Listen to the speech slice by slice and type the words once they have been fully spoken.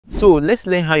So let's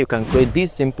learn how you can create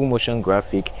this simple motion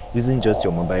graphic using just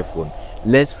your mobile phone.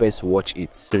 Let's first watch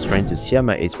it. Just trying to share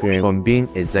my experience from being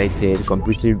excited to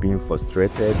completely being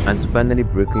frustrated and to finally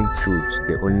breaking through to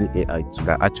the only AI tool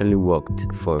that actually worked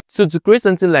for. So to create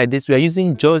something like this, we are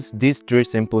using just these 3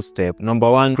 simple steps.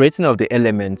 Number 1, creating of the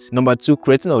elements. Number 2,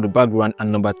 creating of the background.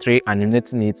 And number 3,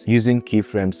 animating it using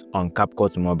keyframes on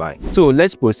CapCut mobile. So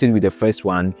let's proceed with the first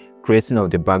one, creating of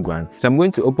the background. So I'm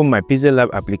going to open my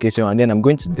PixelLab application and then I'm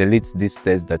going to delete this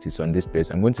text that is on this page.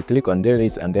 I'm going to click on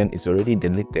delete and then it's already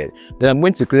deleted. Then I'm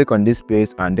going to click on this page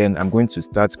and then I'm going to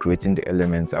start creating the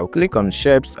elements. I'll click on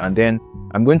shapes and then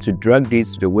I'm going to drag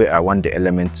this the way I want the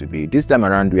element to be. This time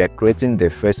around we are creating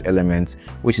the first element,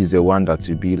 which is the one that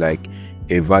will be like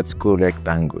a vertical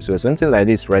rectangle. So something like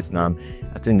this right now,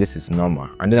 I think this is normal.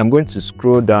 And then I'm going to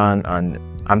scroll down and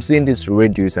I'm seeing this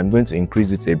radius. I'm going to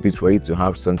increase it a bit for it to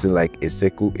have something like a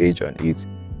circle edge on it.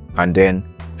 And then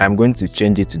I'm going to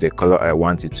change it to the color I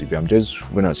want it to be. I'm just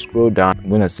going to scroll down. I'm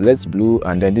going to select blue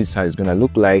and then this is how it's going to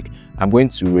look like. I'm going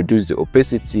to reduce the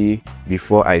opacity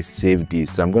before I save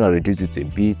this. So I'm going to reduce it a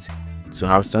bit to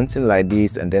have something like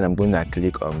this and then I'm going to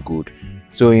click on good.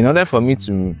 So in order for me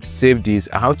to save this,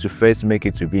 I have to first make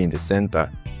it to be in the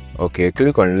center. Okay,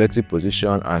 click on relative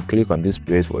position and click on this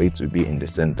place for it to be in the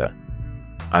center.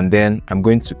 And then I'm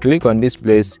going to click on this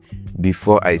place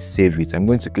before I save it. I'm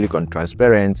going to click on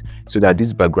transparent so that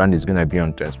this background is going to be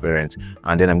on transparent.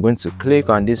 And then I'm going to click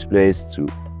on this place to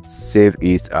save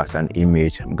it as an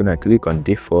image. I'm going to click on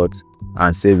default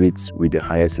and save it with the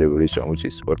highest resolution, which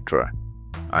is ultra.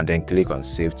 And then click on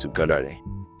save to gallery.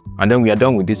 And then we are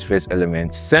done with this first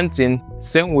element. Same thing,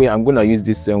 same way, I'm going to use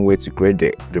this same way to create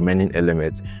the remaining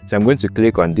elements. So I'm going to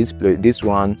click on this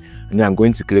one and then I'm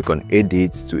going to click on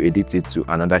edit to edit it to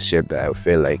another shape that I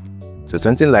feel like. So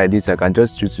something like this, I can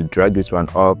just choose to drag this one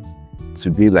up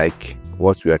to be like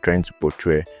what we are trying to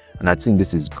portray. And I think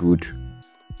this is good.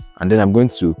 And then I'm going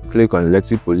to click on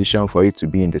relative position for it to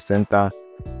be in the center.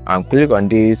 And click on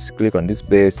this place, click on this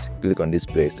place,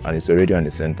 and it's already on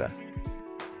the center.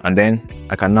 And then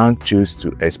I can now choose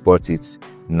to export it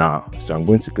now. So I'm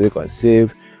going to click on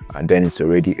save and then it's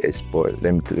already exported.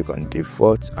 Let me click on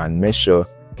default and make sure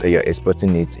that you're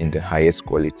exporting it in the highest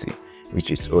quality, which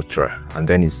is ultra, and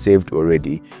then it's saved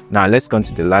already. Now let's come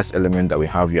to the last element that we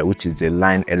have here, which is the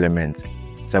line element.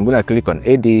 So I'm going to click on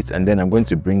edit and then I'm going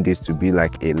to bring this to be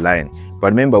like a line.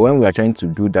 But remember, when we are trying to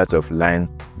do that of line,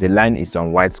 the line is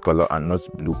on white color and not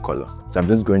blue color. So I'm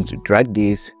just going to drag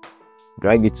this,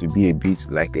 drag it to be a bit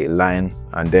like a line,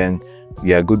 and then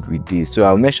we are good with this. So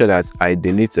I'll make sure that I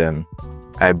delete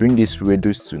I bring this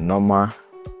radius to normal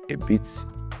a bit,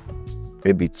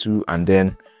 maybe 2, and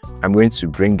then I'm going to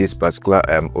bring this particular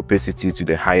opacity to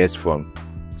the highest form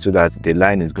so that the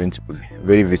line is going to be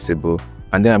very visible.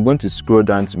 And then I'm going to scroll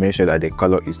down to make sure that the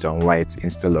color is on white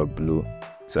instead of blue.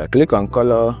 So I click on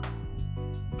color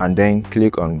and then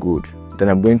click on good. Then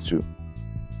I'm going to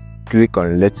click on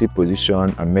relative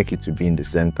position and make it to be in the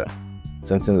center,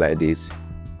 something like this.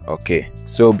 Okay,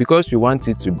 so because we want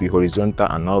it to be horizontal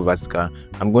and not vertical,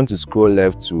 I'm going to scroll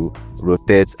left to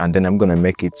rotate and then I'm going to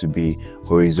make it to be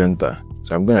horizontal.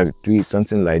 So I'm going to do it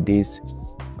something like this.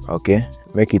 Okay,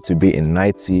 make it to be in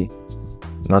 90,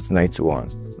 not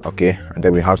 91. Okay, and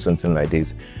then we have something like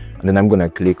this, and then I'm going to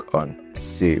click on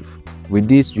save. With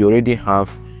this, you already have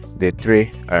the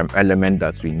 3 elements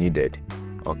that we needed.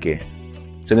 Okay,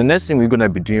 so the next thing we're going to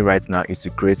be doing right now is to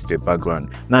create the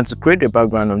background. Now to create the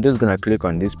background, I'm just going to click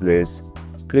on this place,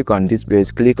 click on this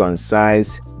place, click on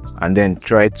size, and then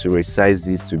try to resize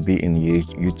this to be in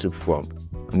YouTube form.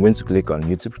 I'm going to click on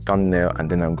YouTube thumbnail and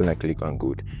then I'm going to click on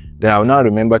good. Then I'll now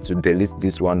remember to delete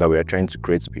this one that we are trying to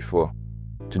create before.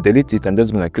 To delete it, I'm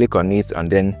just going to click on it and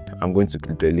then I'm going to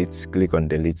click on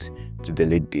delete to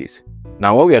delete this.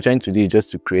 Now what we are trying to do is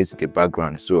just to create the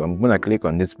background. So I'm going to click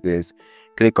on this place,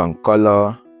 click on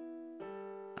color,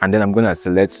 and then I'm going to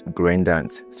select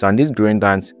gradient. So on this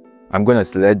gradient, I'm going to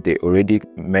select the already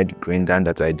made gradient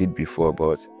that I did before,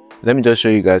 but let me just show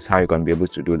you guys how you can be able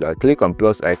to do that. Click on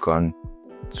plus icon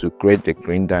to create the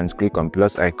gradient, click on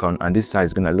plus icon, and this is how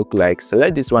it's going to look like.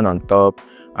 Select this one on top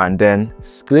and then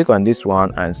click on this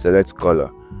one and select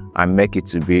color and make it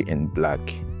to be in black.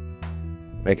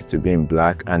 Make it to be in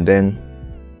black and then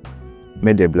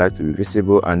make the black to be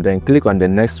visible, and then click on the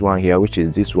next one here, which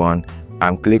is this one,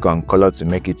 and click on color to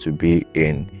make it to be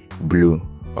in blue.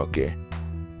 Okay,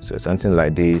 so something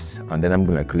like this, and then I'm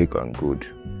going to click on good.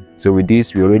 So with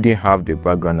this, we already have the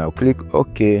background. I'll click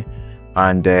OK,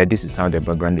 and this is how the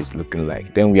background is looking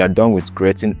like. Then we are done with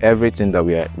creating everything that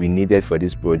we needed for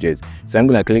this project. So I'm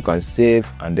going to click on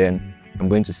save, and then I'm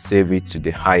going to save it to the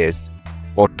highest,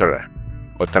 ultra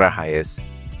highest.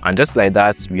 And just like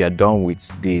that, we are done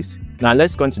with this. Now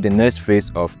let's go to the next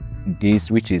phase of this,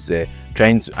 which is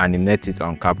trying to animate it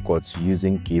on CapCut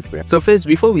using keyframe. So first,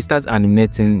 before we start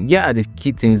animating, here are the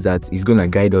key things that is going to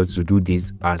guide us to do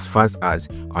this as fast as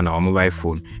on our mobile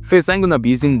phone. First, I'm going to be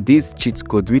using this cheat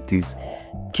code, which is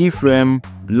keyframe,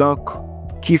 lock,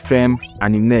 keyframe,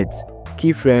 animate,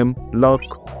 keyframe, lock,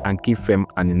 and keyframe,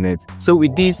 animate. So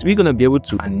with this, we're going to be able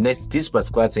to animate this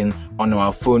particular thing on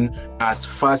our phone as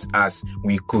fast as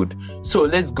we could. So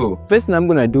let's go. First thing I'm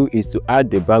going to do is to add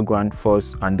the background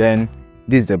first, and then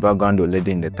this is the background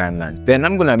already in the timeline. Then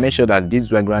I'm going to make sure that this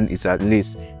background is at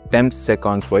least 10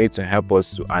 seconds for it to help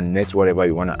us to animate whatever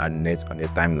you want to animate on the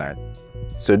timeline.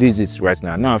 So this is right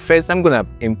now. Now first, I'm going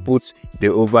to input the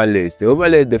overlays.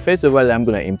 The first overlay I'm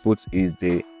going to input is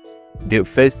the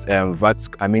first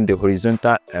the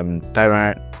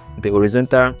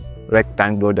horizontal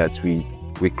rectangle that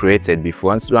we created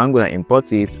before. So I'm going to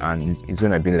import it, and it's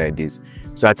going to be like this.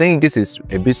 So I think this is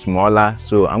a bit smaller,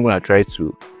 so I'm going to try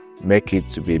to make it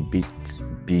to be a bit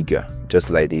bigger, just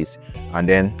like this. And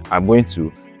then I'm going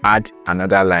to add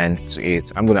another line to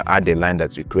it. I'm going to add the line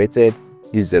that we created.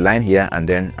 This is the line here, and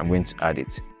then I'm going to add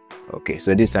it. Okay,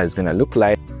 so this is how it's going to look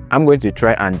like. I'm going to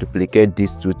try and duplicate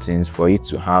these two things for it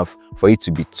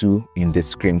to be two in the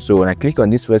screen. So when I click on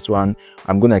this first one,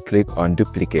 I'm going to click on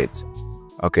duplicate.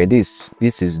 Okay, this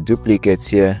is duplicate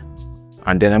here,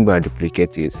 and then I'm going to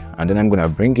duplicate it, and then I'm going to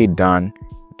bring it down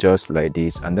just like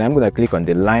this, and then I'm going to click on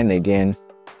the line again,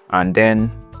 and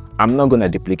then I'm not going to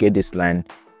duplicate this line,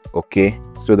 okay,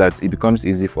 so that it becomes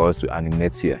easy for us to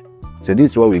animate here. So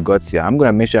this is what we got here. I'm going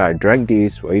to make sure I drag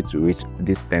this for it to reach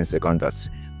this 10 seconds that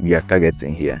we are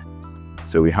targeting here.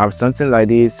 So we have something like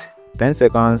this, 10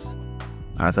 seconds,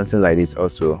 and something like this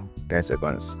also 10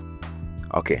 seconds.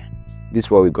 Okay, this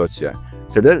is what we got here.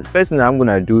 So the first thing I'm going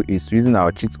to do is using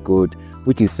our cheat code,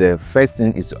 which is first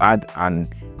thing is to add a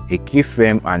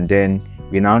keyframe, and then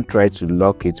we now try to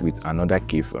lock it with another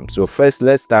keyframe. So first,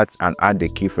 let's start and add the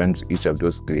keyframe to each of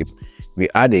those clips. We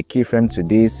add a keyframe to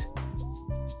this,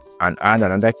 and add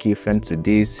another keyframe to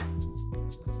this,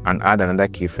 and add another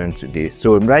keyframe to this.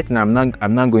 So right now I'm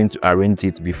not going to arrange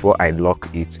it before I lock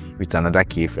it with another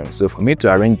keyframe. So for me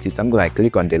to arrange this, I'm going to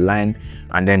click on the line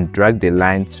and then drag the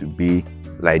line to be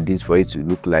like this for it to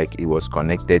look like it was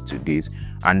connected to this.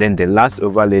 And then the last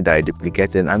overlay that I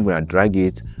duplicated, I'm going to drag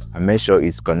it and make sure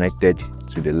it's connected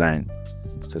to the line.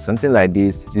 So something like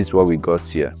this is what we got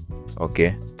here.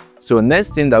 Okay, so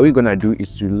next thing that we're going to do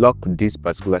is to lock this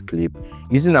particular clip.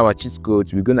 Using our cheat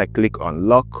code, we're going to click on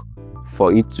lock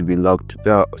for it to be locked.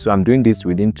 So I'm doing this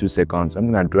within 2 seconds.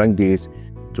 I'm going to drag this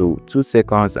to 2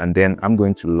 seconds, and then I'm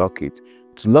going to lock it.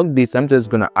 To lock this, I'm just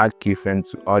going to add keyframe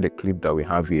to all the clip that we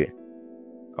have here.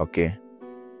 Okay,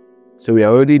 so we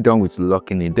are already done with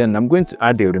locking it. Then I'm going to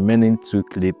add the remaining 2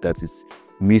 clips that is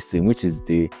missing, which is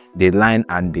the line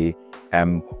and the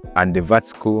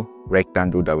vertical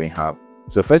rectangle that we have.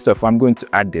 So first of all, I'm going to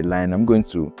add the line. I'm going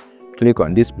to click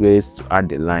on this place to add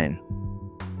the line,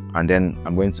 and then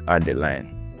I'm going to add the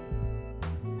line.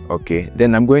 Okay,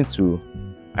 then I'm going to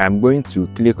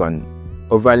click on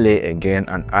overlay again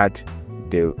and add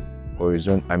the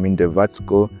the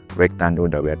vertical rectangle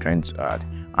that we are trying to add,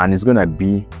 and it's going to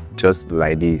be just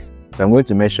like this. So I'm going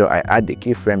to make sure I add the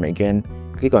keyframe again,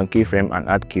 click on keyframe and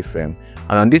add keyframe.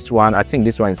 And on this one, I think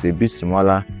this one is a bit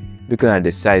smaller. Looking at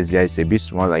the size here, it's a bit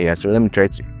smaller here. So let me try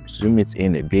to zoom it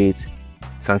in a bit,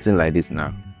 something like this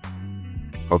now.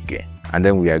 Okay, and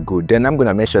then we are good. Then I'm going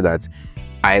to make sure that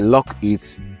I lock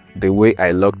it the way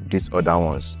I locked these other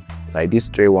ones. Like these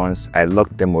 3 ones, I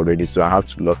locked them already, so I have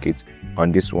to lock it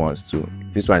on these ones too.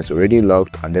 This one is already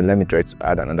locked, and then let me try to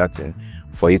add another thing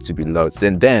for it to be locked.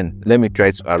 Then let me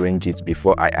try to arrange it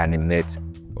before I animate.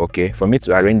 Okay, for me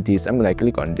to arrange this, I'm going to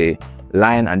click on the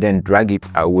line and then drag it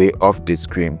away off the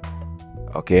screen.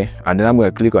 Okay, and then I'm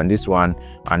going to click on this one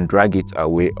and drag it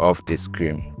away off the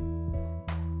screen.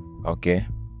 Okay,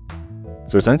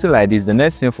 so something like this. The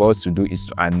next thing for us to do is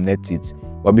to animate it.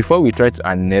 But before we try to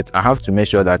animate, I have to make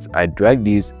sure that I drag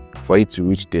this for it to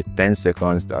reach the 10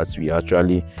 seconds that we are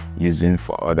actually using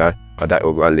for other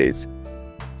overlays.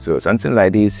 So something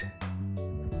like this.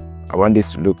 I want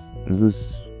this to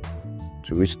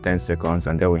reach 10 seconds,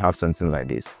 and then we have something like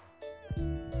this.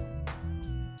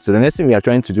 So the next thing we are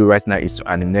trying to do right now is to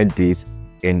animate this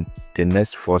in the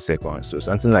next 4 seconds. So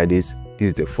something like this. This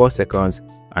is the 4 seconds,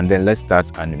 and then let's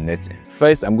start animating.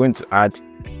 First, I'm going to add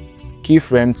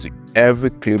keyframe to every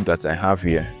clip that I have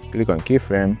here. Click on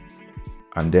keyframe,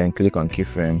 and then click on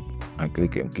keyframe, and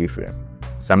click on keyframe.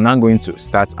 So I'm now going to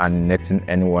start animating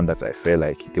anyone that I feel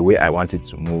like the way I want it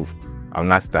to move. I'll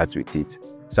not start with it.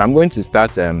 So I'm going to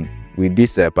start with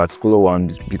this particular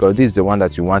one, because this is the one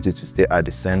that you want it to stay at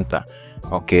the center.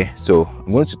 Okay, so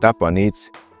I'm going to tap on it.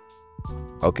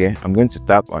 Okay, I'm going to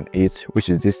tap on it, which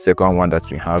is this second one that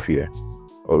we have here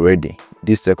already.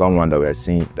 This second one that we're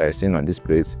seeing, that is seen on this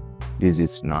place, this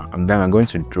is now. And then I'm going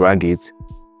to drag it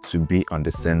to be on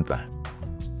the center.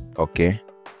 Okay,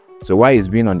 so while it's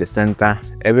being on the center,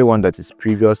 everyone that is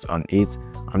previous on it,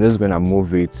 I'm just going to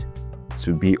move it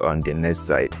to be on the next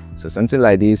side. So something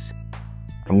like this.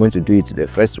 I'm going to do it to the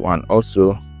first one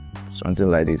also, something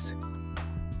like this.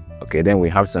 Okay, then we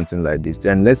have something like this.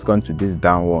 Then let's go to these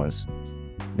down ones.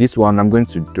 This one, I'm going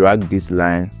to drag this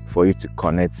line for you to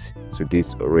connect to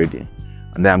this already,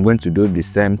 and then I'm going to do the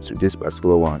same to this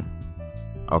particular one.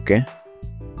 Okay,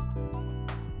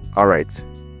 all right,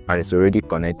 and it's already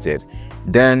connected.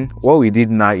 Then what we did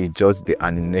now is just the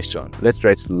animation. Let's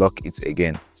try to lock it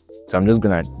again. So I'm just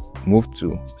gonna move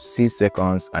to 6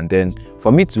 seconds, and then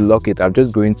for me to lock it, I'm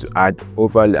just going to add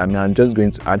overlay. I'm just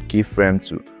going to add keyframe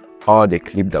to all the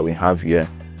clip that we have here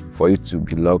for it to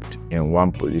be locked in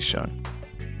one position.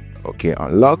 Okay,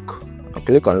 unlock. I'll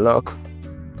click on lock,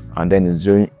 and then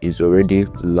it's already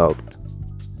locked.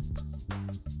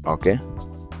 Okay,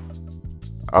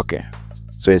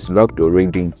 so it's locked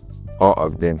already, all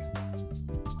of them.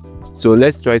 So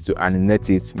let's try to animate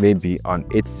it maybe on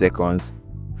 8 seconds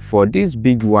for this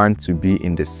big one to be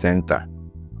in the center.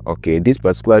 Okay, this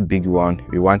particular big one,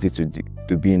 we want it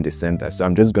to be in the center, so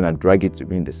I'm just gonna drag it to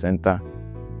be in the center,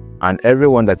 and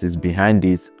everyone that is behind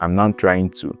this, I'm now trying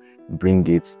to bring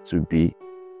it to be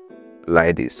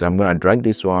like this. So I'm gonna drag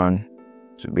this one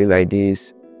to be like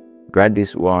this, drag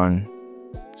this one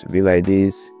to be like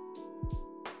this,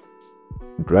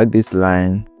 drag this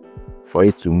line for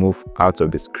it to move out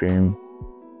of the screen.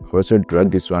 Also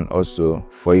drag this one also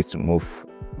for it to move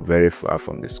very far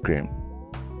from the screen,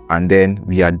 and then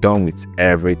we are done with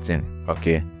everything.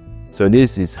 Okay, so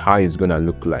this is how it's gonna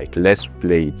look like. Let's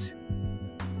play it.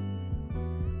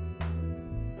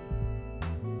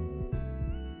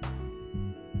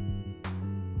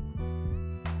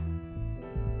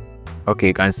 Okay,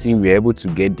 you can see we're able to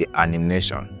get the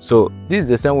animation. So this is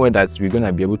the same way that we're going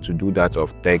to be able to do that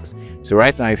of text. So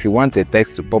right now, if you want a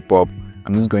text to pop up,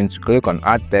 I'm just going to click on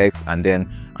add text, and then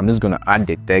I'm just going to add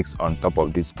the text on top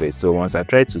of this place. So once I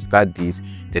try to start this,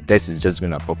 the text is just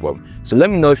going to pop up. So let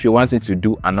me know if you want me to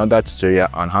do another tutorial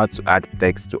on how to add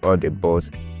text to all the boards.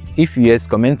 If yes,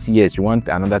 comment yes, you want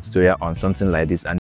another tutorial on something like this, and